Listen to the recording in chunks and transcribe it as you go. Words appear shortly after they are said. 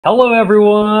Hello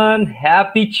everyone!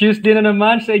 Happy Tuesday na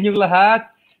naman sa inyong lahat.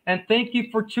 And thank you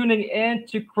for tuning in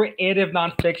to Creative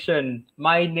Nonfiction.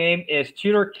 My name is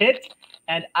Tutor Kit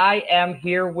and I am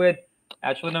here with,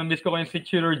 actually na-miss ko kayo si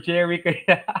Tutor Jerry.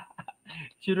 Kaya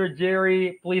Tutor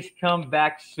Jerry, please come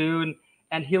back soon.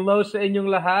 And hello sa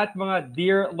inyong lahat, mga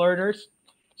dear learners.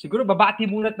 Siguro babati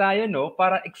muna tayo, no?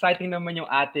 Para exciting naman yung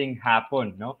ating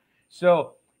hapon, no?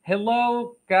 So,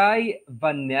 hello kay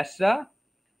Vanessa.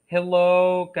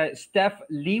 Hello, Steph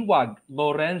Liwag,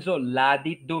 Lorenzo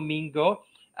Ladit Domingo.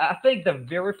 I think the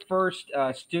very first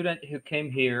student who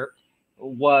came here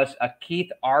was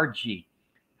Keith RG.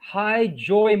 Hi,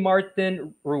 Joy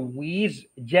Martin Ruiz,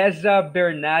 Jeza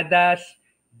Bernadas,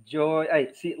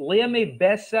 si Leah May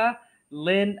Besa,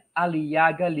 Lynn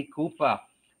Aliaga Likupa.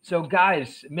 So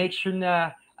guys, make sure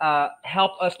na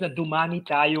help us na dumami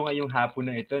tayo ngayong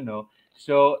hapon na ito, no?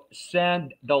 So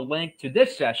send the link to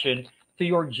this session to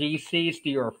your GCs,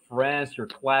 to your friends, your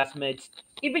classmates,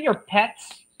 even your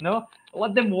pets. No,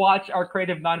 let them watch our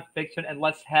creative nonfiction and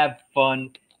let's have fun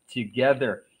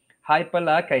together. Hi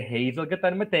pala kay Hazel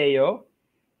Gatan Mateo,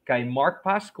 kay Mark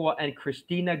Pasqua, and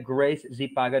Christina Grace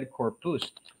Zipagan Corpus.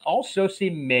 Also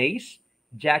si Mace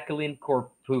Jacqueline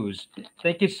Corpus.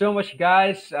 Thank you so much,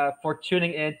 guys, for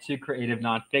tuning in to Creative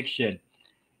Nonfiction.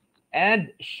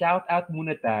 And shout out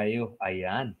muna tayo.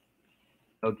 Ayan.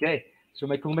 Okay. So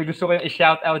kung may gusto kayong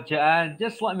i-shout out dyan,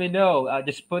 just let me know.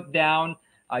 Just put down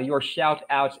your shout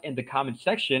outs in the comment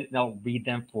section and I'll read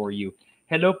them for you.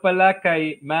 Hello pala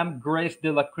kay Ma'am Grace de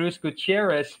la Cruz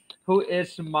Gutierrez, who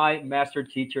is my master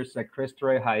teacher sa Cristo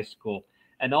Rey High School.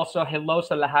 And also hello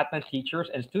sa lahat ng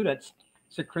teachers and students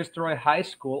sa Cristo Rey High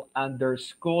School under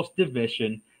Schools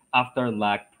Division of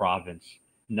Tarlac Province.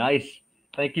 Nice.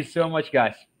 Thank you so much,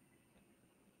 guys.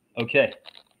 Okay.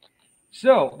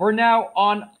 So we're now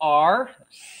on our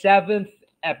seventh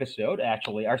episode,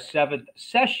 actually, our seventh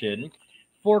session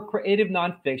for creative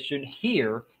nonfiction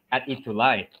here at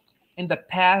Itulay. In the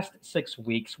past 6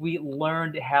 weeks, we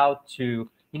learned how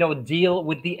to, deal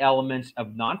with the elements of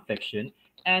nonfiction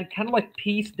and kind of like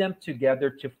piece them together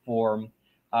to form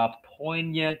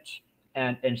poignant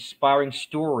and inspiring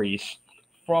stories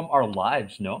from our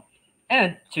lives, no?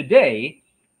 And today,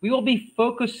 we will be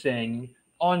focusing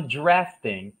on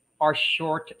drafting our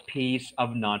short piece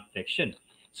of nonfiction.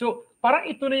 So, parang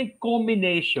ito na yung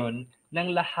combination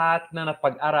ng lahat na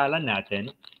napag-aralan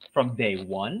natin from day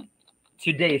 1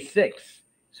 to day 6.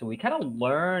 So, we kind of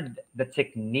learned the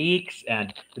techniques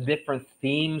and the different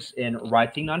themes in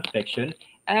writing nonfiction.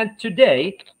 And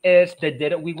today is the day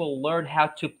that we will learn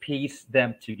how to piece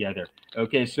them together.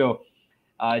 Okay, so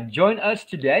join us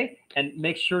today and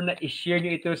make sure na i-share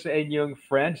nyo ito sa inyong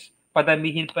friends.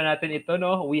 Padamihin pa natin ito,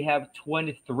 no? We have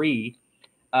 23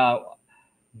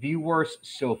 viewers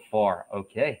so far.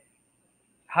 Okay.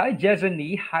 Hi,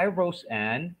 Jezani. Hi,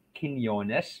 Roseanne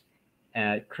Quinones.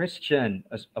 Christian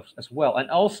as well. And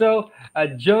also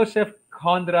Joseph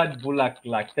Conrad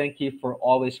Bulaklak. Thank you for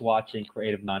always watching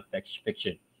Creative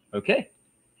Nonfiction. Okay.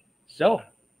 So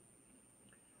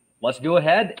let's go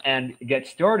ahead and get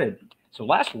started. So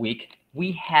last week,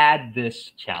 we had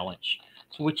this challenge.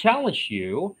 So we challenged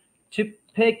you to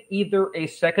pick either a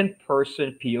second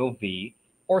person POV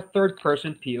or third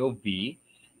person POV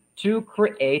to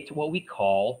create what we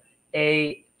call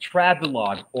a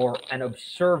travelogue or an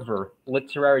observer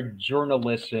literary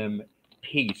journalism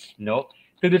piece, no?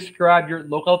 To describe your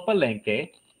local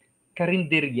palenque,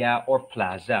 carinderia, or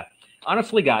plaza.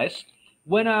 Honestly, guys,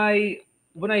 when I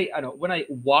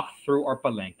walk through our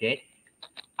palenque,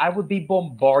 I would be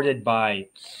bombarded by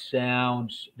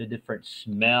sounds, the different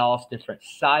smells, different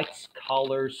sights,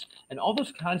 colors, and all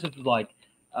those kinds of like,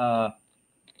 what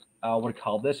do you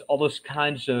call this? All those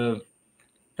kinds of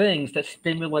things that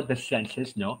stimulate the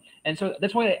senses, no? And so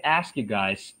that's why I ask you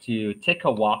guys to take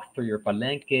a walk through your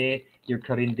palenque, your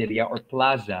carinderia, or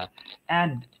plaza,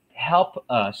 and help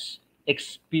us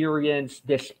experience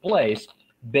this place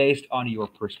based on your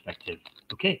perspective.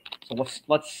 Okay, so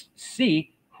let's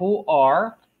see who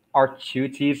are our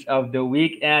cuties of the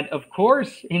week. And of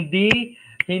course, hindi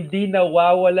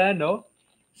nawawala, no?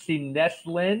 Si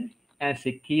Neslin and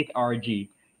si Keith RG.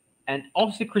 And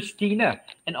also Christina.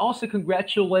 And also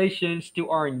congratulations to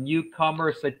our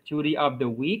newcomer sa cutie of the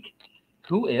week,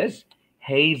 who is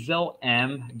Hazel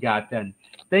M. Gatan.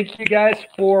 Thank you guys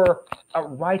for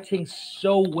writing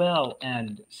so well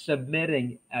and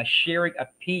submitting, sharing a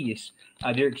piece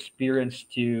of your experience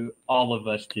to all of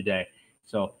us today.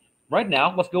 So right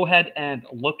now, let's go ahead and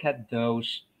look at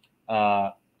those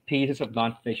pieces of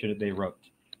nonfiction that they wrote.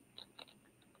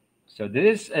 So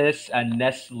this is a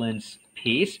Nestlin's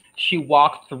piece. She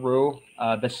walked through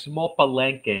the small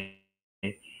palenque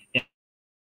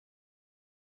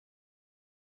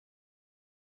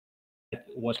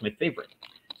was my favorite.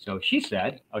 So she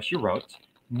said, she wrote,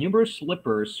 numerous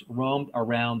slippers roamed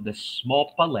around the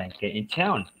small palenque in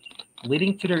town,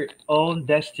 leading to their own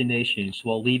destinations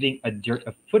while leaving a dirt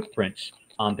of footprints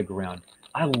on the ground.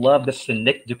 I love the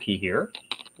synecdoche here.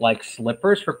 Like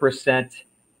slippers represent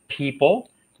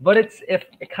people, but it's if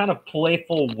a kind of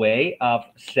playful way of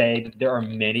saying that there are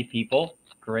many people.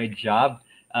 Great job,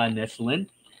 Neslin.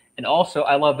 And also,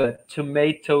 I love the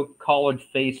tomato-colored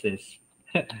faces.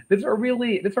 That's a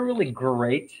really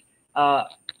great, uh,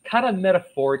 kind of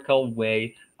metaphorical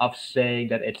way of saying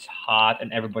that it's hot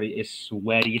and everybody is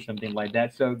sweaty, something like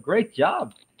that. So great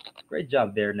job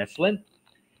there, Neslin.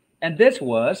 And this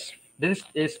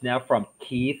is now from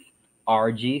Keith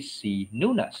RGC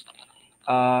Nunes.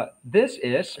 This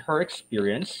is her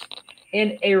experience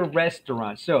in a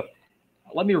restaurant. So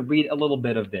let me read a little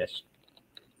bit of this.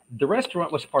 The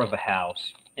restaurant was part of a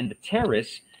house. In the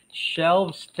terrace,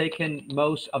 shelves taken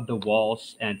most of the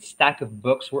walls, and stack of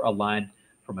books were aligned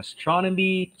from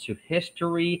astronomy to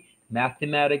history,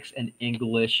 mathematics, and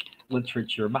English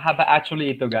literature. Mahaba actually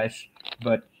ito, guys,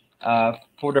 but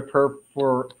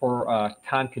for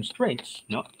time constraints,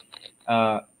 no,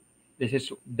 uh, this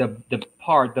is the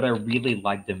part that I really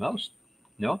like the most.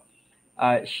 No,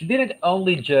 she didn't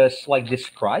only just like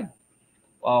describe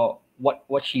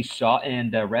what she saw in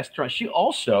the restaurant. She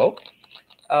also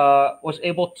was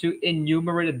able to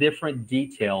enumerate the different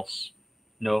details,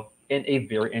 in a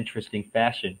very interesting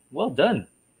fashion. Well done.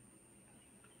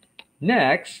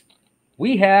 Next,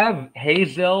 we have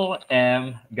Hazel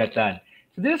M. Gatan.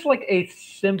 So this is like a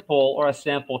simple or a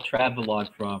sample travelogue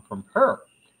from her.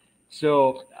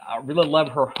 So I really love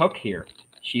her hook here.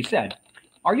 She said,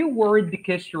 "Are you worried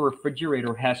because your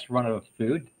refrigerator has run out of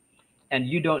food and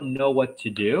you don't know what to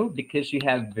do because you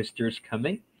have visitors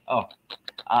coming?" Oh,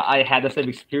 I had the same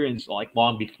experience like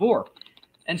long before.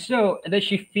 And then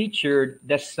she featured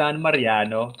the San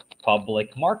Mariano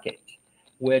Public Market,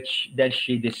 which then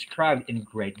she described in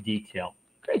great detail.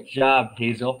 Great job,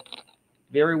 Hazel.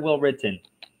 Very well written.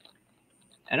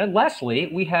 And then lastly,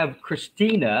 we have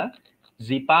Christina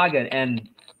Zipagan. And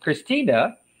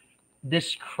Christina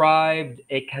described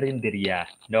a carinderia.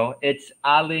 No, it's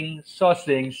Aling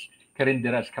Sosing's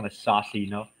carinderia. It's kind of saucy.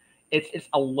 It's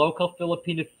a local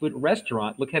Filipino food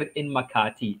restaurant located in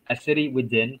Makati, a city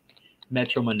within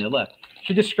Metro Manila.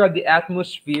 She described the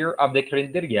atmosphere of the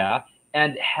carinderia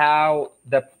and how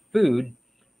the food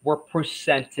were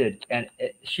presented, and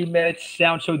she made it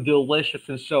sound so delicious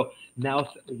and so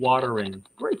mouth-watering.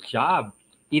 Great job!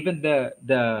 Even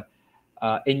the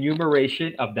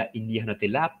enumeration of the inihaw na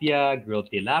tilapia, grilled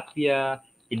tilapia,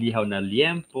 inihaw na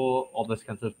liempo, all those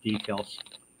kinds of details.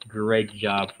 Great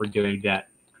job for doing that,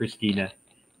 Christina.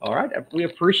 All right, we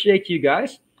appreciate you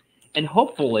guys, and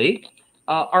hopefully,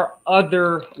 our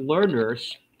other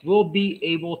learners will be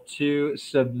able to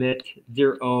submit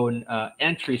their own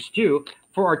entries too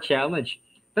for our challenge.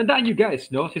 Tandaan nyo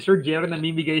guys, no? Si Sir Jerry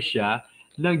namimigay siya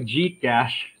ng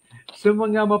GCash sa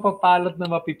mga mapapalot na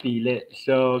mapipili.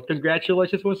 So,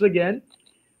 congratulations once again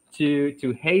to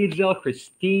Hazel,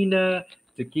 Christina,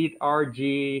 to Keith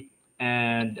RG,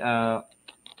 and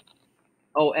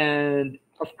and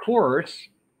of course,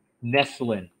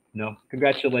 Neslin. No,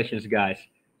 congratulations, guys.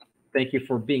 Thank you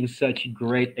for being such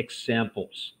great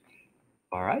examples.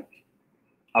 All right,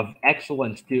 of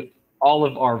excellence to all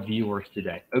of our viewers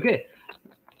today. Okay,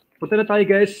 punta na tayo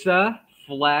guys sa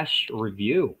flash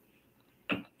review.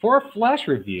 For a flash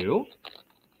review,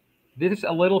 this is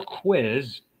a little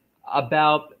quiz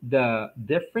about the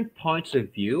different points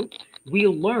of view we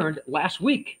learned last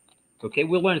week. Okay,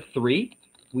 we learned three.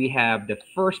 We have the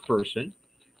first person,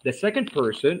 the second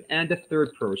person, and the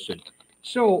third person.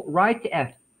 So write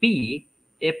FP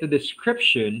if the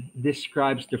description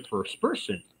describes the first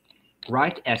person.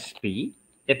 Write SP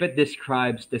if it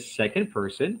describes the second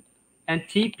person, and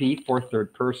TP for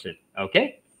third person.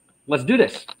 Okay, let's do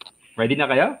this. Ready na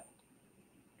kayo?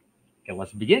 Okay,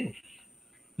 let's begin.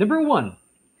 Number one,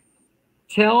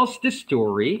 tells the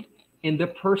story in the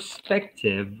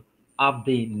perspective of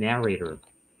the narrator.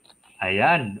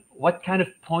 Ayan, what kind of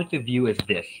point of view is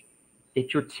this?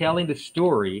 If you're telling the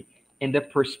story in the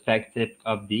perspective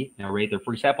of the narrator.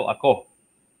 For example, ako,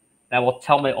 I will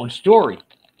tell my own story.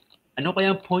 Ano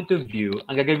kayang point of view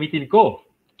ang gagamitin ko?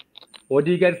 What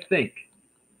do you guys think?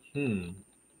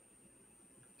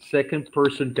 Second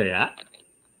person kaya?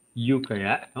 You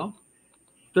kaya? No?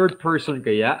 Third person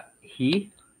kaya?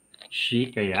 He? She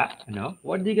kaya? No?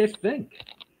 What do you guys think?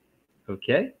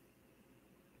 Okay.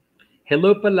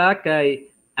 Hello pala kay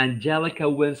Angelica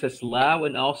Wenceslao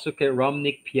and also kay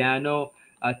Romnick Piano,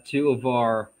 two of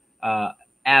our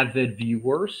avid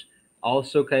viewers.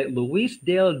 Also kay Luis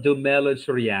Del Dumelo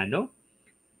Soriano,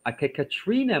 kay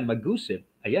Katrina Magusip.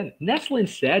 Ayan. Neslin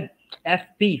said,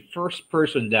 FP, first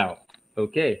person daw.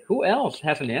 Okay, who else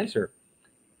has an answer?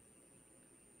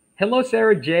 Hello,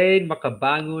 Sarah Jane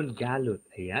Makabangon Galut.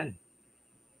 Ayan.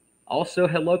 Also,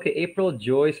 hello kay April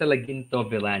Joy Salaginto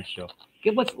Vilancio.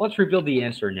 Okay, let's reveal the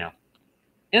answer now.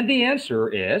 And the answer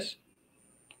is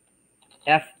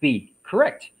FB.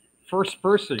 Correct. First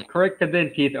person. Correct ka din,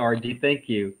 Keith RD. Thank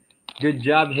you. Good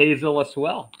job, Hazel, as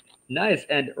well. Nice.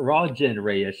 And Rogen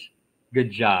Reyes.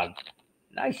 Good job.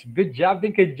 Nice. Good job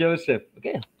din kay Joseph.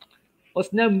 Okay.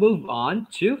 Let's now move on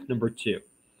to number two.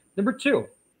 Number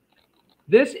two.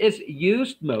 This is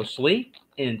used mostly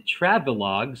in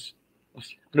travelogues.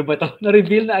 Ano ba ito?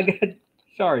 Na-reveal na agad.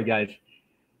 Sorry, guys.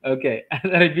 Okay.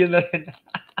 Na-reveal na rin.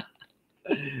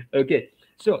 Okay.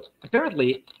 So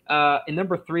apparently, in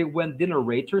number three, when the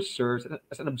narrator serves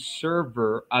as an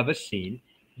observer of a scene,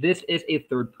 this is a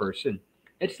third person.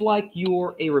 It's like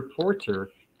you're a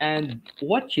reporter, and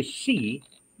what you see,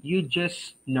 you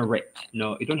just narrate.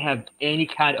 No, you don't have any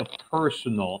kind of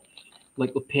personal,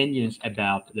 like opinions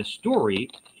about the story.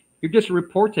 You're just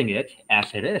reporting it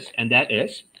as it is, and that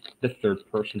is the third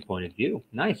person point of view.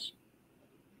 Nice.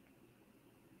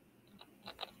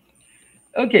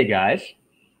 Okay, guys.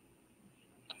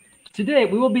 Today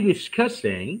we will be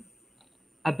discussing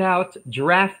about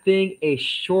drafting a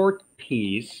short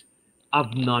piece of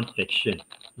nonfiction.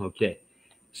 Okay.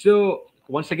 So,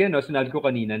 once again, no, sinabi ko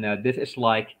kanina na this is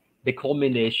like the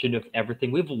culmination of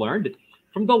everything we've learned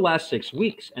from the last 6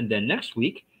 weeks. And then next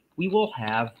week, we will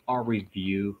have our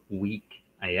review week.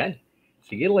 Ayan.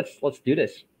 Sige, let's do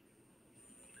this.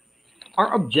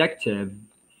 Our objective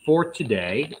for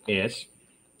today is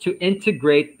to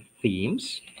integrate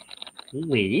themes,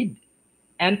 lead,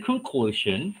 and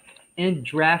conclusion in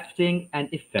drafting an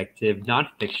effective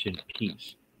nonfiction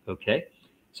piece. Okay,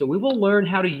 so we will learn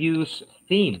how to use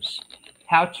themes,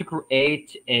 how to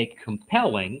create a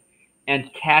compelling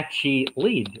and catchy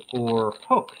lead or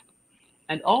hook,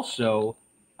 and also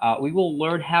we will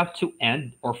learn how to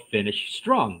end or finish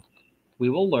strong. We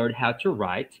will learn how to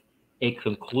write a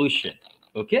conclusion.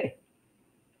 Okay,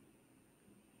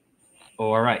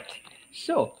 all right.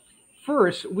 So,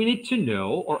 first, we need to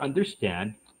know or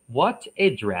understand what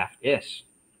a draft is.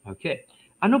 Okay.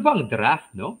 Ano bang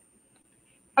draft, no?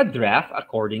 A draft,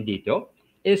 according dito,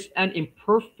 is an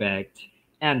imperfect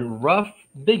and rough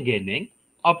beginning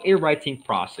of a writing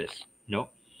process, no?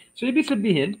 So, ibig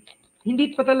sabihin,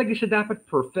 hindi pa talaga siya dapat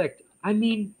perfect. I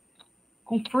mean,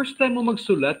 kung first time mo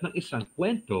magsulat ng isang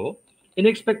kwento,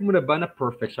 in-expect mo na ba na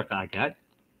perfect siya kaagad?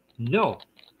 No.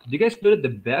 Do you guys know that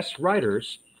the best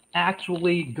writers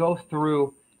actually go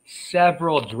through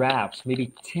several drafts,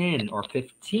 maybe 10 or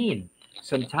 15?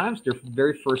 Sometimes their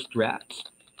very first drafts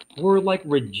were like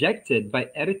rejected by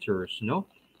editors, no?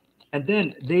 And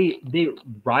then they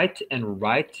write and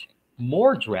write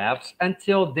more drafts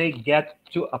until they get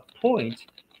to a point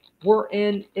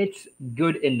wherein it's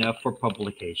good enough for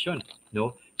publication,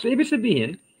 no? So ibig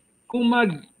sabihin, kung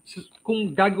mag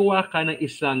kung gagawa ka ng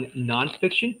isang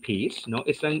non-fiction piece, no,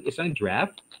 isang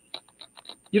draft,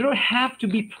 you don't have to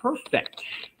be perfect.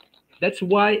 That's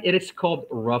why it is called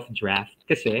rough draft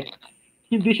kasi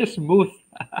hindi siya smooth.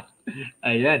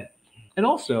 Ayan. And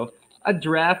also, a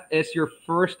draft is your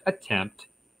first attempt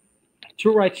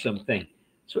to write something.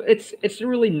 So it's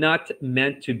really not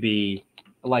meant to be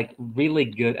like really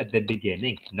good at the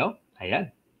beginning, no?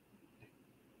 Ayan.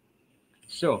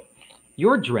 So,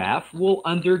 your draft will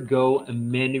undergo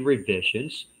many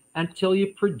revisions until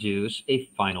you produce a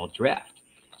final draft.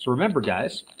 So remember,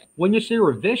 guys, when you say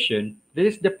revision,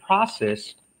 this is the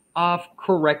process of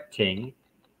correcting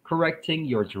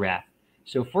your draft.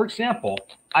 So, for example,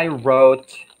 I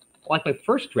wrote like my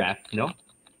first draft. No,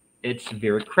 it's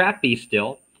very crappy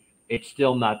still. It's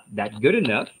still not that good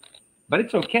enough, but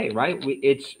it's okay, right?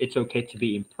 It's okay to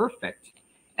be imperfect.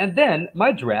 And then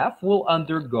my draft will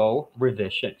undergo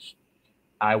revisions.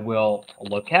 I will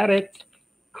look at it,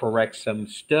 correct some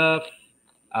stuff,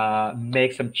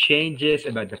 make some changes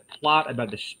about the plot, about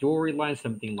the storyline,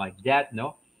 something like that.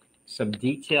 No, some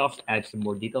details, add some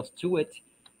more details to it.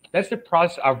 That's the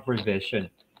process of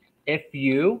revision. If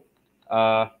you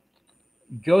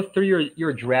go through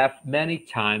your draft many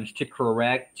times to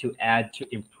correct, to add, to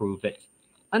improve it,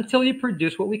 until you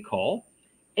produce what we call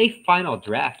a final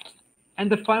draft.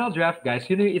 And the final draft, guys,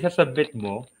 yun yung isasubmit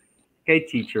mo kay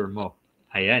teacher mo.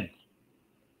 Ayan.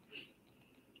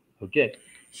 Okay.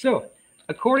 So,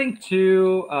 according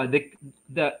to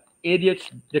the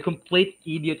complete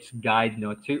idiot's guide,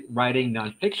 no, to writing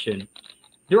nonfiction,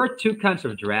 there are two kinds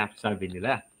of drafts, sabi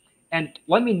nila. And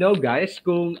let me know, guys,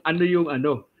 kung ano yung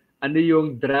ano, Ano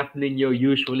yung draft ninyo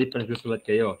usually pag nagsusulat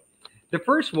kayo? The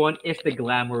first one is the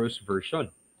glamorous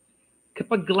version.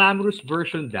 Kapag glamorous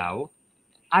version daw,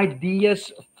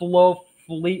 ideas flow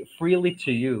freely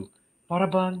to you. Para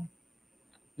bang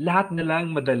lahat na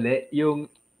lang madali, yung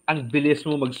ang bilis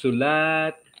mo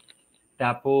magsulat,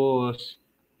 tapos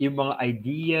yung mga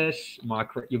ideas,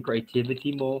 yung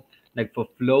creativity mo,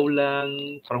 nagfo-flow lang,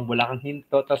 parang wala kang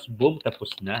hinto, tapos boom,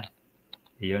 tapos na.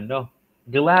 Yun, no?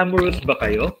 Glamorous ba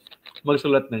kayo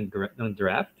magsulat ng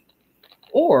draft?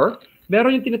 Or,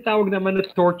 meron yung tinatawag naman na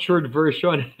tortured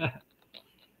version.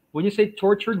 When you say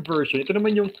tortured version, ito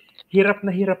naman yung hirap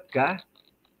na hirap ka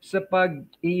sa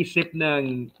pag-iisip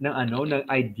ng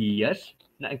ideas,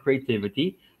 ng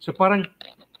creativity. So parang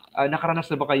nakaranas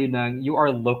na ba kayo ng you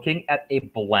are looking at a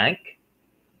blank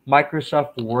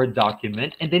Microsoft Word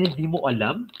document and then hindi mo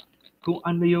alam kung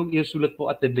ano yung isulat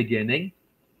mo at the beginning,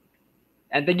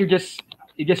 and then you're just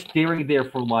staring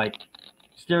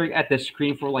at the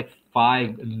screen for like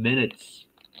 5 minutes,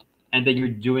 and then you're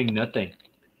doing nothing.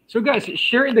 So guys,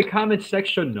 share in the comment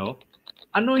section, no?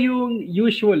 Ano yung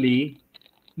usually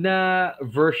na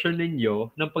version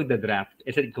ninyo ng pagdadraft?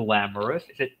 Is it glamorous?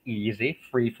 Is it easy,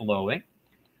 free-flowing?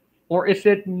 Or is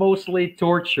it mostly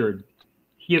tortured?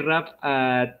 Hirap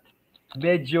at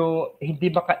medyo hindi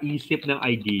makaisip ng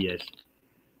ideas.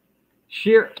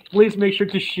 Share, please make sure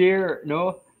to share,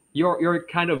 no, your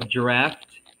kind of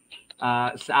draft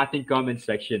sa ating comment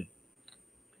section.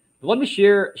 Let me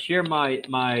share my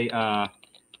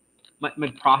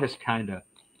process kinda.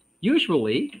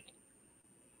 Usually,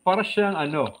 para siyang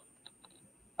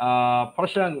para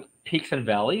siyang peaks and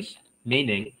valleys,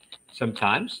 meaning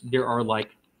sometimes there are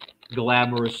like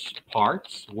glamorous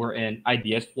parts wherein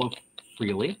ideas flow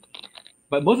freely,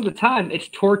 but most of the time it's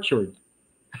tortured.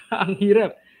 Ang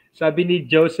hirap. Sabi ni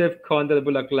Joseph Conda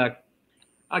Bulaklak,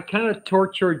 I kind of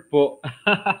tortured po.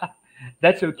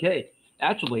 That's okay.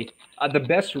 Actually, the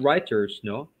best writers,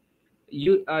 no,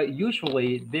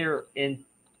 usually their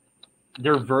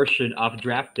version of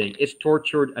drafting is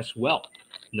tortured as well,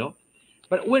 no.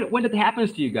 But when it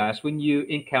happens to you guys, when you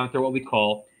encounter what we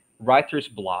call writer's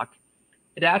block,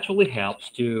 it actually helps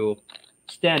to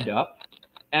stand up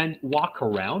and walk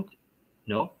around,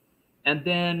 no, and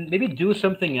then maybe do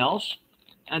something else.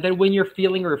 And then when you're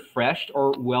feeling refreshed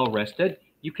or well rested,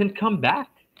 you can come back.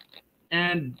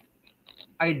 And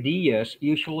ideas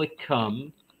usually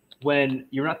come when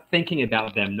you're not thinking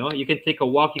about them. No, you can take a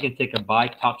walk, you can take a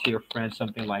bike, talk to your friends,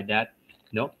 something like that.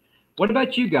 No, what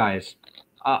about you guys?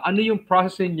 Ano yung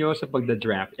process niyo sa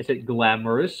pagda-draft? Is it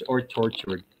glamorous or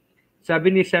tortured?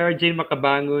 Sabi ni Sarah Jane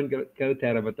Makabangon,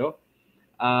 Kautera ba to?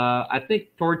 I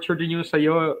think tortured din yung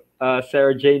sa'yo,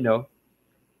 Sarah Jane, no?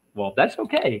 Well, that's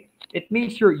okay. It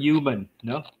means you're human,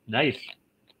 no? Nice.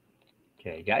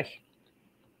 Okay, guys.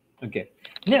 Okay.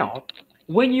 Now,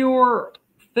 when you're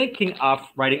thinking of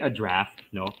writing a draft,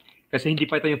 no? Kasi hindi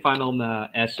pa ito yung final na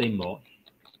essay mo,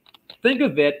 think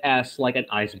of it as like an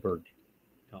iceberg.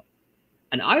 No?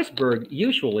 An iceberg,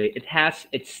 usually, it has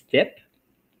its tip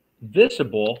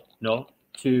visible, no,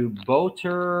 to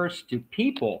boaters, to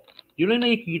people. Yun lang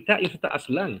nakikita, yung sa taas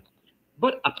lang.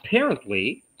 But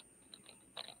apparently,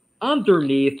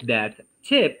 underneath that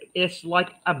tip is like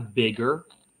the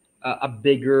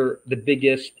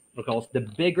biggest, the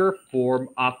bigger form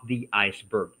of the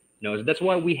iceberg. No, that's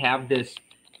why we have this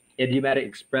idiomatic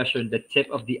expression, the tip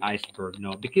of the iceberg.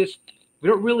 No, because we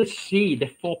don't really see the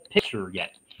full picture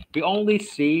yet. We only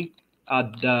see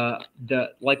the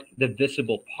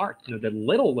visible part, the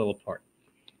little part.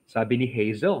 Sabi ni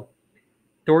Hazel,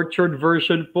 tortured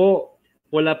version po.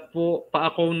 Wala po pa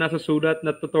akong nasusulat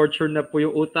na torture na po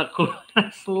yung utak ko.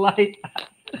 Slight.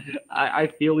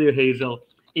 I feel you, Hazel.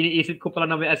 Iniisip ko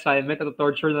pala na may assignment at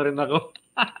torture na rin ako.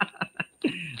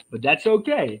 But that's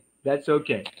okay. That's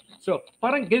okay. So,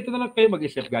 parang ganito na lang kayo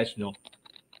mag-isip, guys, no?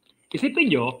 Isipin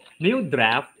nyo na yung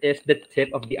draft is the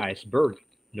tip of the iceberg,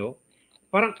 no?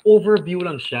 Parang overview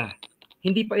lang siya.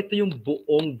 Hindi pa ito yung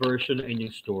buong version ng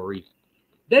inyong story.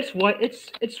 That's why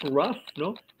it's rough,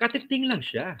 no? Katiting lang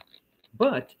siya.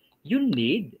 But you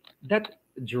need that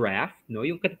draft, no,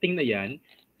 yung katiting na yan,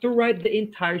 to write the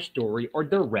entire story or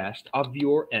the rest of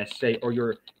your essay or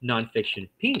your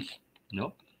nonfiction piece,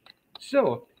 no?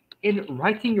 So, in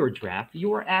writing your draft,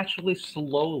 you are actually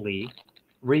slowly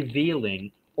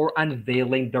revealing or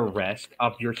unveiling the rest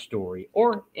of your story,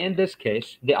 or in this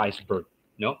case, the iceberg,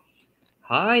 no?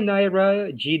 Hi,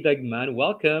 Naira G. Dagman.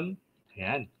 Welcome.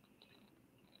 Ayan.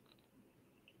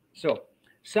 So,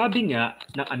 sabi nga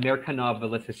ng American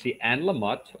novelist si Anne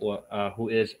Lamott, who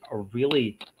is a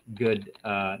really good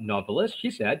novelist, she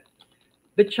said,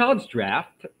 the child's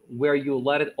draft, where you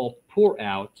let it all pour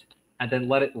out and then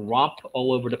let it romp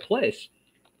all over the place,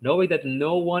 knowing that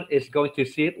no one is going to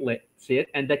see it,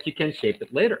 and that you can shape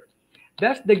it later.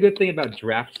 That's the good thing about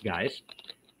drafts, guys,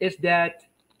 is that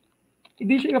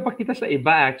hindi siya ipapakita sa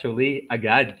iba actually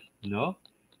agad, no?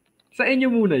 Sa inyo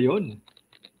muna yun.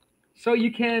 So you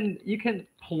can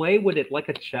play with it like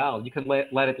a child. You can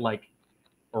let it like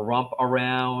romp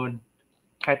around,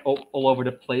 cut all over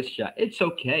the place. Yeah, it's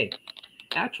okay.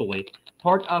 Actually,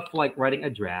 part of like writing a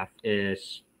draft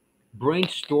is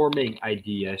brainstorming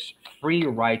ideas, free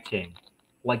writing,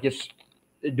 like just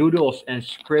doodles and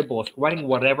scribbles, writing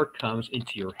whatever comes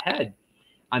into your head.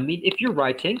 I mean, if you're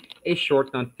writing a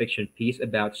short nonfiction piece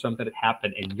about something that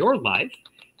happened in your life,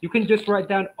 you can just write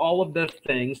down all of the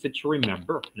things that you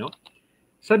remember. No,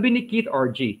 sabi ni Keith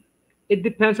RG, it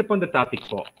depends upon the topic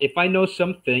po. If I know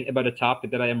something about a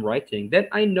topic that I am writing, then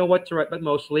I know what to write. But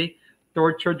mostly,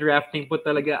 torture drafting po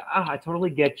talaga. I totally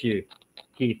get you,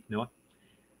 Keith. No,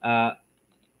 uh,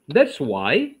 that's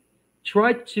why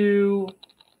try to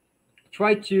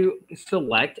try to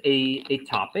select a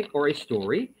topic or a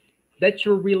story that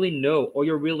you really know or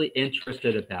you're really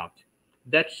interested about.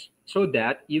 That's so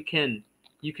that you can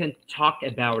talk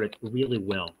about it really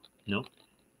well. No,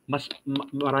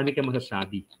 marami kang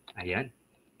masasabi. Ayan.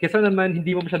 Kesa naman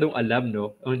hindi mo masyadong alam,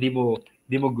 no? O hindi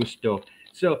mo gusto.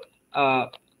 So,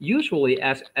 usually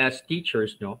as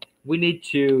teachers, no, we need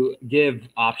to give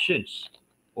options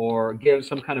or give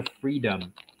some kind of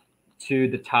freedom to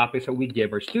the topics that we give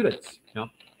our students, no?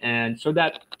 And so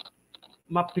that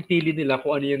mapipili nila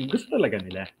kung ano yung gusto talaga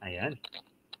nila. Ayan.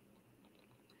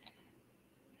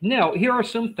 Now, here are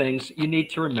some things you need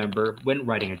to remember when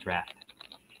writing a draft.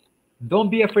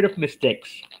 Don't be afraid of mistakes.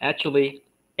 Actually,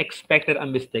 expected a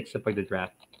mistakes sa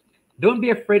pagdadraft. Don't be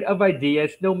afraid of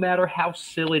ideas, no matter how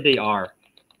silly they are.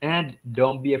 And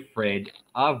don't be afraid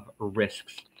of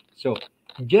risks. So,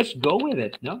 just go with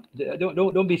it, no?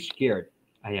 Don't be scared.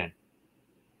 Ayan.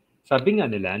 Sabi nga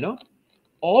nila, no?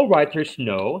 All writers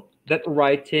know that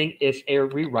writing is a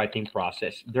rewriting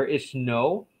process. There is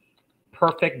no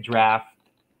perfect draft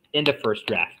in the first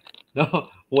draft. No,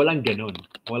 walang ganun.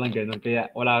 Walang ganun.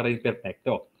 Kaya wala rin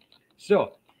perfecto.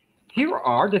 So, here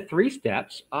are the three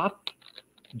steps of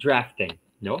drafting.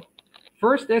 No?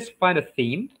 First is find a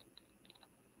theme,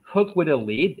 hook with a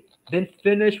lead, then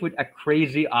finish with a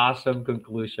crazy awesome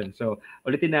conclusion. So,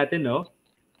 ulitin natin, no?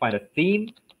 Find a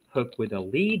theme, hook with a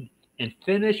lead, and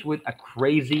finish with a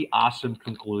crazy awesome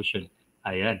conclusion.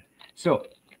 Ayan. So,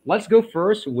 let's go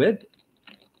first with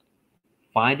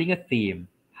finding a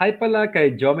theme. Hi pala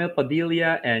kay Jomel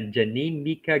Padilla and Janine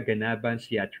Mika Ganaban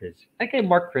Siatriz. Ay kay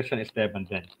Mark Christian Esteban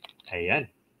din. Ayan.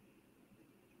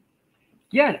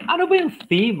 Yan. Ano ba yung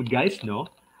theme, guys, no?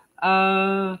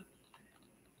 Ano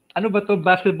ba to?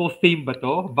 Basketball theme ba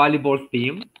to? Volleyball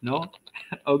theme? No?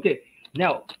 Okay.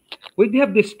 Now, we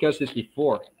have discussed this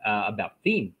before about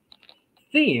theme.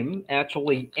 Theme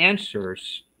actually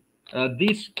answers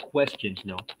these questions,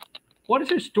 no? What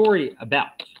is your story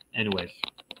about? Anyways,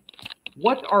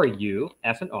 what are you,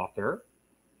 as an author,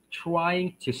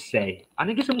 trying to say?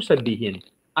 Ano gusto mong sabihin?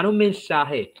 Anong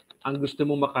mensahe ang gusto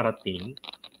mong makarating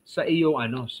sa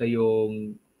iyong sa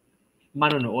iyong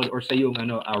manonood or sa iyong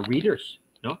readers,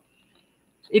 no?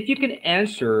 If you can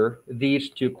answer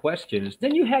these two questions,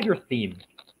 then you have your theme.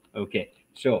 Okay.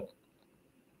 So,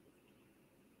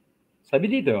 sabi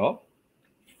dito,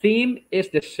 theme is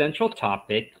the central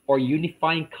topic or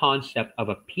unifying concept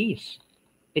of a piece.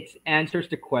 It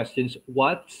answers the questions,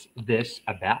 what's this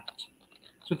about?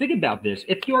 So think about this.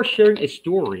 If you are sharing a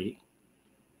story,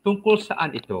 tungkol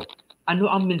saan ito?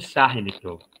 Ano ang mensahe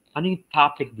nito? Ano yung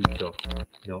topic dito?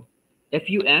 No?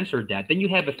 If you answer that, then you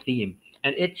have a theme,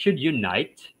 and it should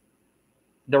unite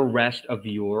the rest of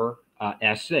your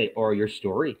essay or your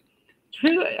story.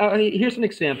 Here's an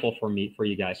example for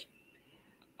you guys.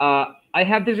 I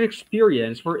have this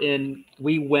experience wherein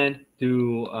we went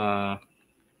to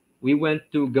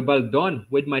Gabaldon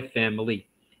with my family,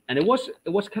 and it was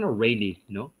kind of rainy,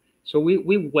 So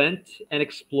we went and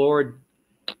explored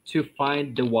to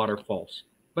find the waterfalls.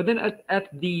 But then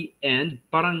at the end,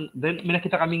 parang then may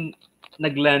nakita kaming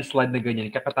naglandslide na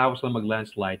ganyan, kakatapos lang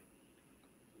maglandslide.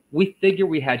 We figure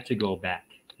we had to go back,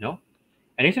 no?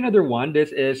 And here's another one.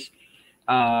 This is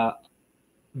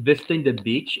visiting the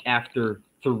beach after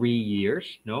 3 years,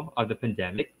 of the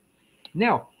pandemic.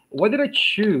 Now, why did I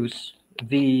choose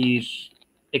these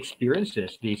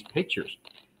experiences, these pictures?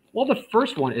 Well, the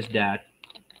first one is that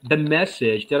the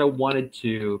message that I wanted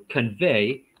to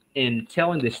convey in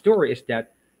telling this story is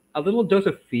that a little dose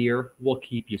of fear will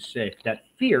keep you safe. That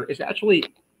fear is actually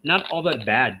not all that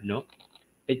bad, no?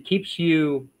 It keeps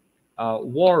you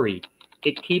worried.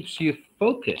 It keeps you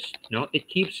focused, no? It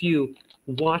keeps you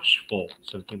watchful,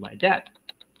 something like that.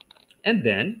 And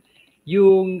then,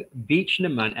 yung beach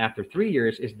naman after 3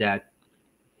 years is that,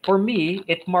 for me,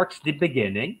 it marks the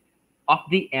beginning of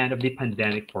the end of the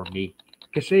pandemic for me.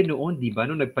 Kasi noon, di ba,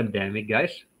 nung nag-pandemic,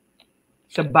 guys,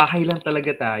 sa bahay lang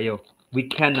talaga tayo. We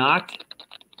cannot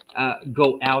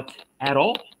go out at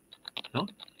all, no?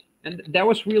 And that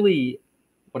was really,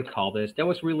 what do you call this? That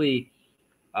was really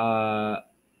uh,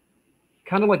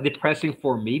 kind of like depressing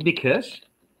for me because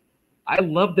I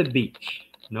love the beach,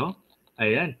 no?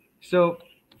 Ayan. So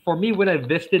for me, when I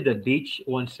visited the beach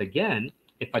once again,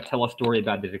 if I tell a story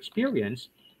about this experience,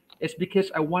 it's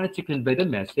because I wanted to convey the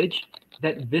message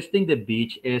that visiting the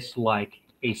beach is like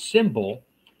a symbol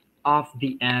of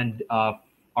the end of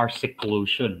our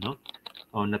seclusion, no?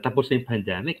 Oh, natapos na yung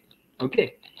pandemic.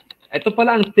 Okay. Ito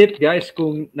pala ang tip, guys,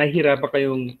 kung nahihirapan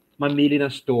kayong mamili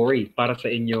ng story para sa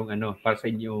inyong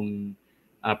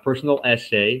personal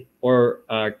essay or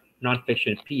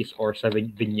non-fiction piece or sa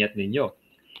vignette ninyo.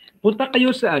 Punta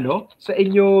kayo sa sa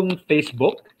inyong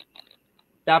Facebook,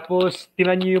 tapos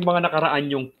tingnan niyo yung mga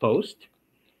nakaraan yung post,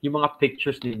 yung mga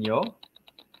pictures ninyo.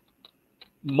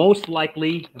 Most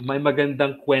likely may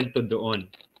magandang kwento doon,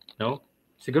 no?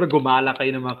 Siguro gumala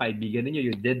kayo ng mga kaibigan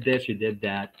ninyo, you did this, you did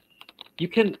that. You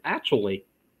can actually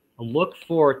look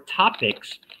for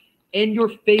topics in your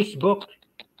Facebook.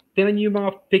 Tingnan niyo yung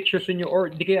mga pictures niyo or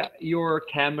di kaya your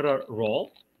camera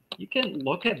roll. You can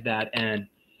look at that and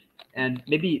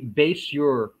maybe base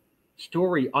your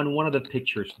story on one of the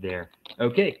pictures there.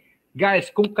 Okay. Guys,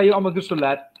 kung kayo ang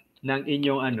magsusulat ng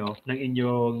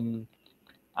inyong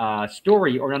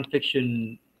story or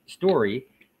non-fiction story,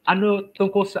 ano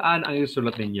tungkol saan ang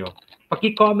isulat ninyo?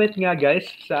 Paki-comment nga guys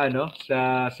sa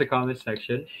comment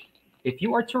section. If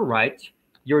you are to write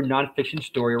your non-fiction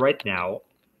story right now,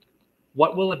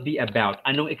 what will it be about?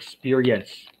 Anong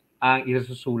experience ang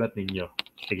isusulat ninyo?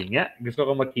 Sige nga, gusto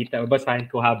ko makita. Babasahin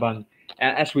ko habang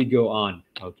as we go on.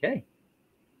 Okay.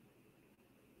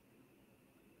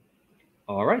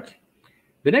 All right.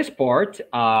 The next part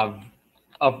of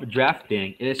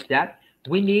drafting is that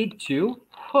we need to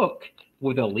hook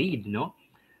with a lead, no?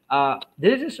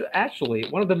 This is actually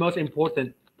one of the most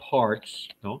important parts,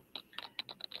 no,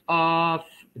 of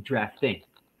drafting.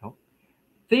 No?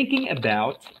 Thinking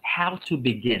about how to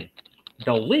begin.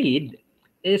 The lead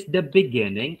is the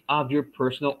beginning of your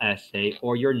personal essay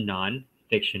or your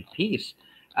non-fiction piece.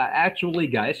 Actually,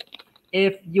 guys,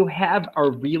 if you have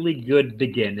a really good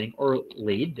beginning or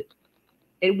lead,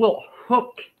 it will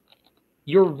hook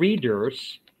your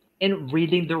readers in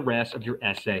reading the rest of your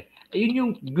essay. Ayun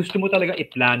yung gusto mo talaga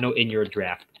iplano in your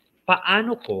draft.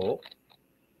 Paano ko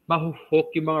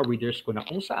mahuhook yung mga readers ko na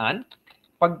kung saan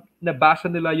pag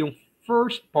nabasa nila yung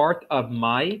first part of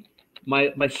my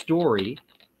story,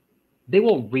 they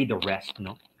will read the rest,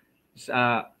 no?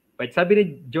 But sabi ni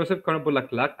Joseph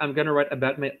Conabulaklak, I'm gonna write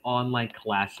about my online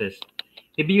classes.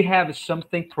 If you have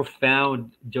something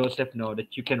profound, Joseph, no,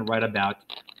 that you can write about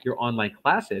your online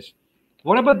classes,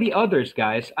 what about the others,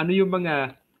 guys? Ano yung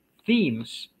mga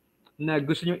themes na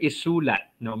gusto nyo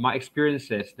isulat, no, mga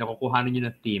experiences na kukuhanin nyo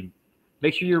ng theme?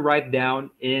 Make sure you write down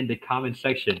in the comment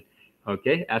section,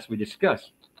 okay, as we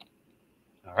discuss.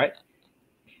 All right.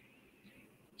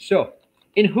 So,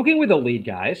 in hooking with a lead,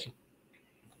 guys,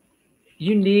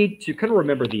 you need to kind of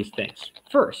remember these things.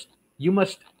 First, you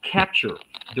must capture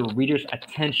the reader's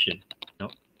attention. No?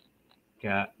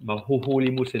 Kaya mahuhuli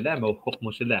mo sila, mahuhook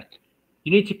mo sila. You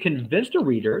need to convince the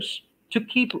readers to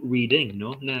keep reading,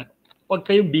 no? Na wag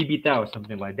kayong bibitaw,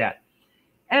 something like that.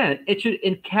 And it should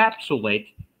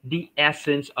encapsulate the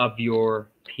essence of your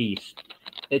piece.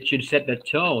 It should set the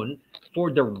tone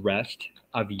for the rest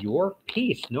of your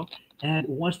piece, no? And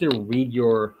once they read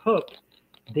your hook,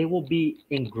 they will be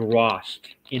engrossed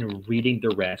in reading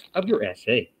the rest of your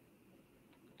essay.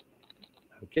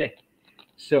 Okay,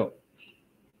 so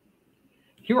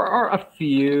here are a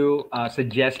few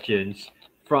suggestions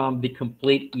from the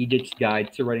Complete Idiot's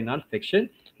Guide to Writing Nonfiction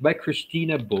by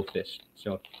Christina Bofis.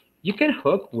 So you can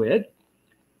hook with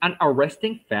an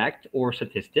arresting fact or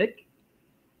statistic.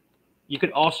 You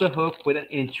could also hook with an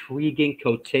intriguing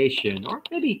quotation or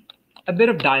maybe a bit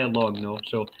of dialogue, no?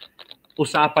 So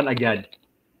usapan agad.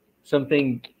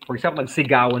 Something, for example,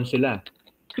 sigawan sila.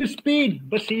 Crispin,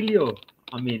 Basilio.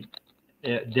 I mean,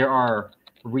 there are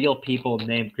real people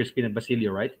named Crispin and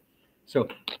Basilio, right? So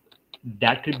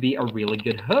that could be a really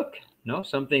good hook, no?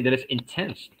 Something that is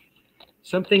intense,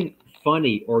 something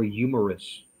funny or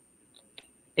humorous,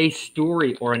 a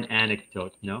story or an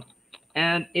anecdote, no?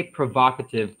 And a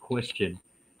provocative question.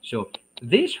 So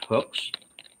these hooks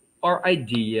are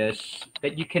ideas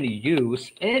that you can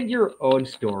use in your own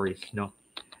stories, no?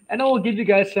 And I will give you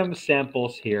guys some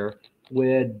samples here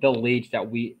with the leads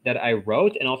that I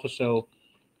wrote, and also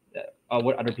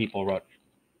what other people wrote.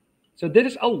 So this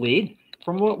is a lead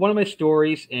from one of my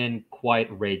stories in Quiet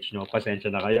Rage. No,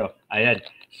 pasensya na kayo. Ayan.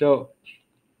 So,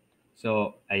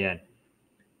 ayan.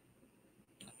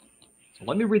 So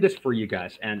let me read this for you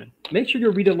guys, and make sure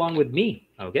you read along with me,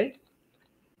 okay?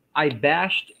 I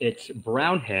bashed its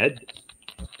brown head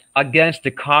against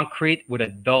the concrete with a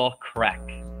dull crack.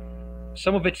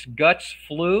 Some of its guts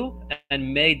flew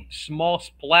and made small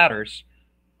splatters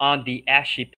on the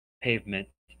ashy pavement,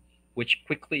 which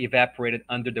quickly evaporated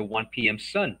under the 1 p.m.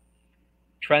 sun.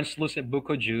 Translucent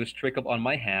buko juice trickled on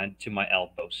my hand to my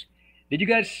elbows. Did you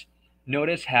guys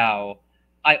notice how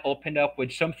I opened up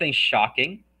with something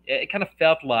shocking? It kind of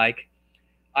felt like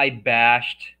I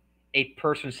bashed a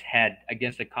person's head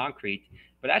against the concrete,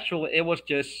 but actually it was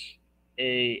just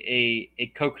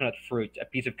a coconut fruit, a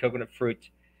piece of coconut fruit.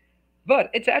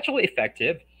 But it's actually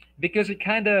effective because it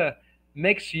kind of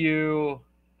makes you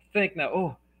think na,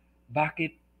 oh,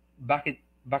 bakit, bakit,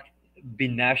 bakit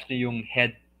binash na yung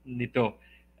head nito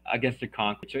against the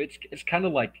concrete. So it's kind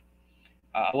of like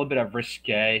a little bit of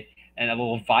risque and a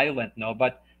little violent, no,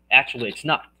 but actually it's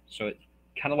not. So it's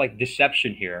kind of like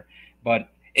deception here, but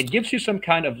it gives you some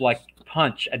kind of like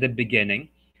punch at the beginning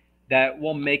that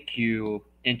will make you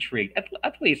intrigued.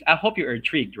 At least I hope you're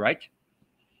intrigued, right?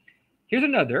 Here's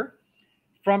another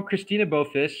from Christina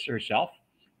Bofis herself.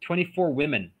 24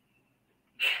 women.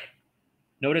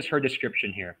 Notice her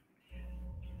description here.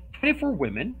 24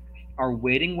 women are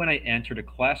waiting when I enter the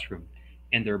classroom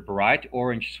in their bright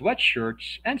orange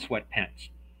sweatshirts and sweatpants.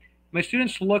 My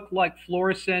students look like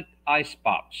fluorescent ice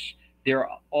pops. They're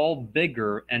all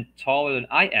bigger and taller than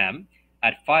I am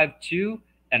at 5'2"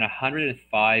 and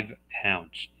 105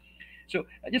 pounds. So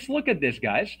just look at this,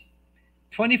 guys.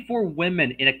 24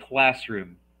 women in a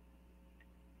classroom.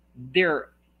 They're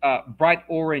bright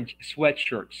orange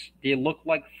sweatshirts. They look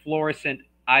like fluorescent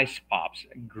ice pops.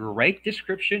 Great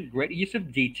description, great use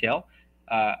of detail,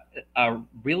 uh, a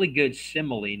really good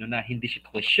simile, no na hindi siya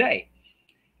cliche.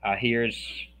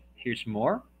 Here's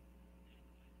more.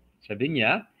 Sabi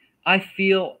niya, I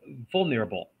feel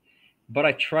vulnerable, but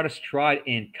I try to stride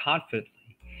in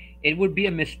confidently. It would be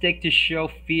a mistake to show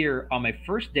fear on my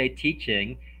first day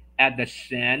teaching at the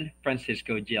San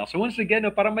Francisco jail. So once again, no,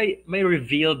 parang may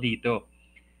reveal dito.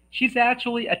 She's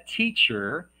actually a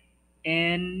teacher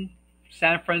in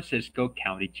San Francisco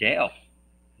County Jail.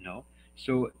 No,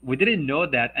 so we didn't know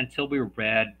that until we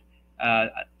read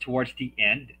towards the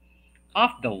end of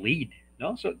the lead.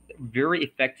 No, so very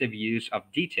effective use of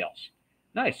details.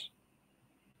 Nice.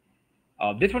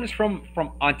 This one is from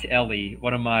Aunt Ellie,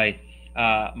 one of my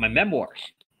memoirs.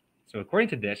 So according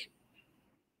to this,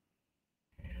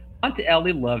 Aunt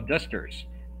Ellie loved dusters,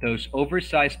 those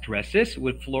oversized dresses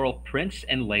with floral prints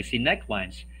and lacy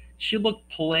necklines. She looked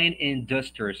plain in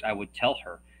dusters, I would tell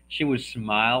her. She would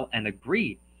smile and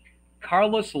agree.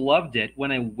 Carlos loved it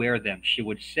when I wear them, she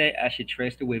would say as she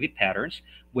traced the wavy patterns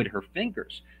with her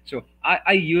fingers. So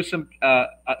I use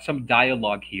some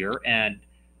dialogue here and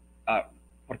what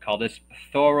I call this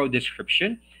thorough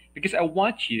description because I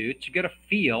want you to get a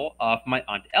feel of my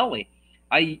Aunt Ellie.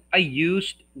 I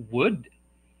used would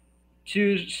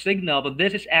to signal that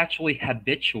this is actually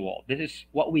habitual. This is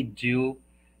what we do.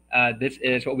 This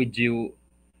is what we do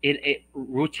in a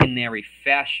routinary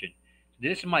fashion.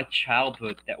 This is my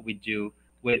childhood that we do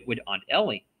with Aunt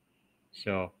Ellie.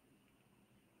 So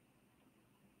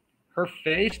her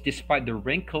face, despite the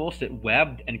wrinkles that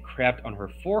webbed and crept on her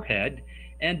forehead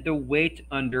and the weight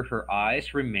under her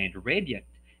eyes, remained radiant.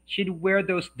 She'd wear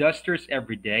those dusters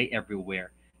every day,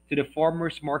 everywhere. To the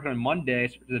farmer's market on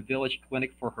Mondays, to the village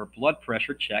clinic for her blood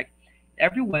pressure check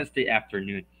every Wednesday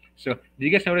afternoon. So, do you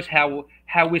guys notice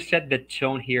how we set the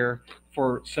tone here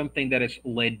for something that is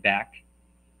laid back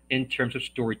in terms of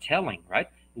storytelling, right?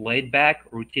 Laid back,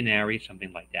 routinary,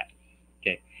 something like that.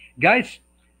 Okay, guys,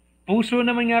 puso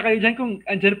naman nga kayo dyan kung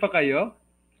andyan pa kayo.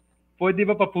 Pwede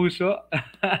ba papuso?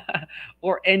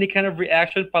 Or any kind of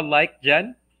reaction pa-like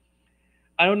dyan?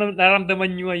 Ano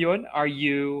nararamdaman nyo ngayon? Are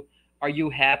you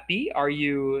happy? Are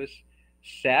you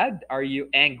sad? Are you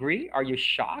angry? Are you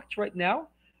shocked right now?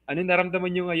 Ano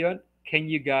nararamdaman nyo ngayon? Can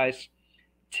you guys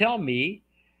tell me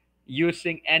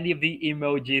using any of the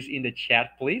emojis in the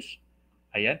chat, please?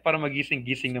 Ayan, para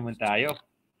magising-gising naman tayo.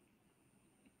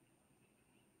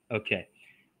 Okay.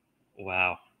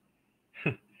 Wow.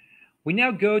 We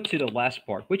now go to the last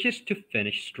part, which is to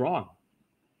finish strong.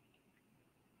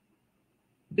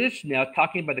 This now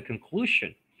talking about the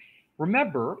conclusion.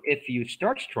 Remember, if you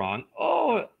start strong,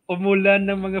 oh, umulan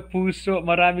ng mga puso,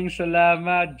 maraming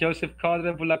salamat, Joseph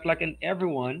Conrad, Bulaklak, and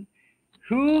everyone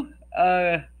Who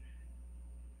na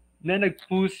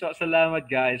nagpuso.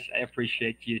 Salamat, guys. I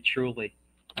appreciate you truly.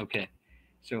 Okay.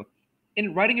 So,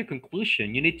 in writing a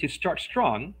conclusion, you need to start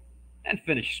strong and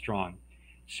finish strong.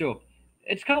 So,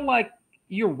 it's kind of like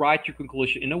you write your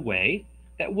conclusion in a way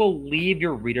that will leave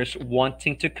your readers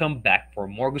wanting to come back for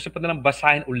more. Gusto pa nilang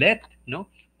basahin ulit, no?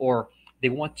 Or they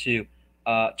want to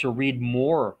read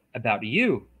more about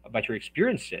you, about your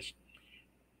experiences.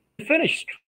 Finish.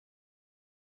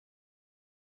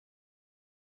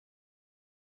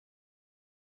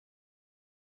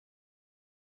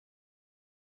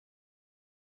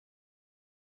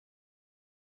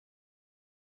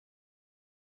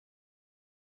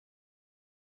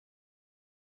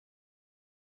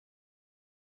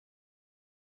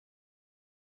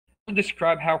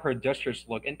 Describe how her gestures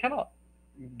look and kind of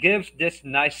gives this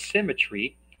nice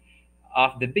symmetry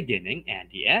of the beginning and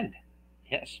the end.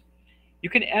 Yes. You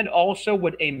can end also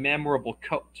with a memorable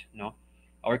quote, no?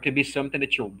 Or it could be something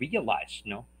that you realize,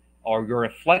 no? Or your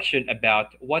reflection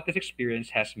about what this experience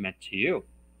has meant to you.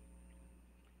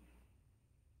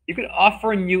 You could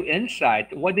offer new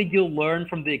insight. What did you learn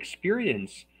from the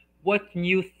experience? What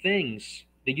new things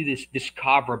did you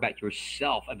discover about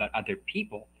yourself, about other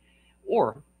people?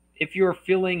 Or if you're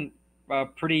feeling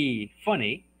pretty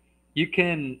funny, you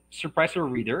can surprise a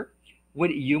reader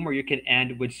with humor. You can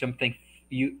end with something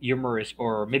humorous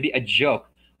or maybe a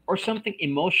joke or something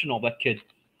emotional that could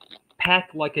pack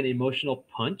like an emotional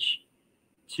punch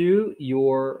to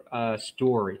your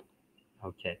story.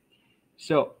 Okay.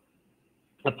 So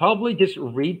I'll probably just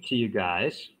read to you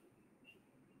guys.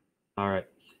 All right.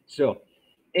 So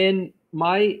in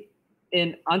my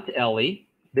in Aunt Ellie,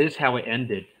 this is how I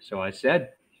ended. So I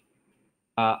said,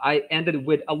 I ended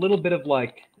with a little bit of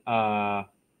like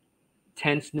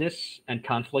tenseness and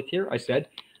conflict here. I said,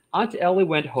 Aunt Ellie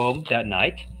went home that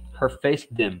night, her face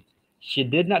dim. She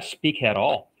did not speak at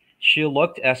all. She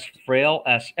looked as frail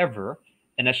as ever,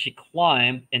 and as she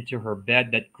climbed into her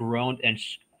bed that groaned and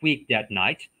squeaked that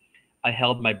night, I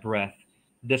held my breath.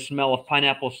 The smell of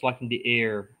pineapple stuck in the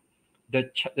air, the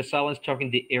silence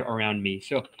choking the air around me.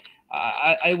 So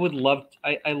I would love,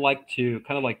 I like to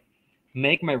kind of like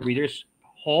make my readers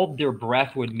hold their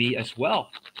breath with me as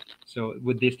well. So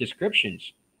with these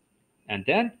descriptions. And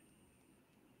then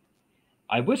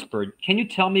I whispered, can you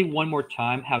tell me one more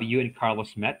time how you and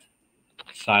Carlos met?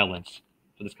 Silence.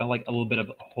 So it's kind of like a little bit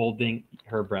of holding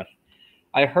her breath.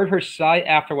 I heard her sigh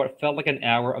after what felt like an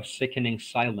hour of sickening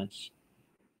silence.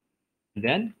 And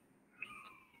then,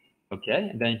 okay,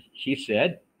 and then she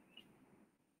said,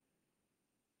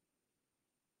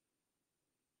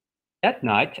 that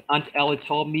night, Aunt Ellie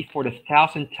told me for the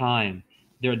thousandth time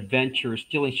their adventures,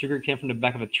 stealing sugarcane from the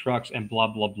back of the trucks and blah,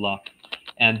 blah, blah.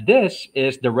 And this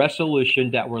is the resolution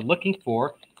that we're looking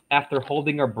for after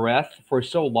holding our breath for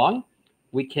so long.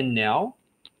 We can now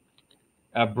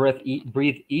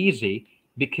breathe easy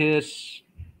because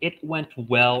it went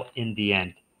well in the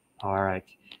end. All right.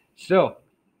 So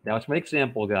that was my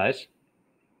example, guys.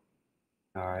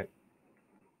 All right.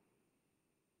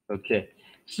 Okay.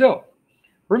 So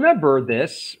remember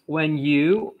this when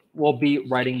you will be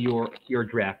writing your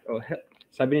draft. Oh,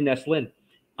 sabi ni Neslin,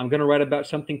 I'm going to write about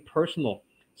something personal,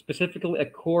 specifically a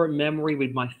core memory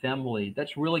with my family.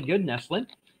 That's really good, Neslin.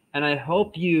 And I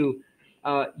hope you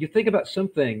think about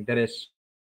something that is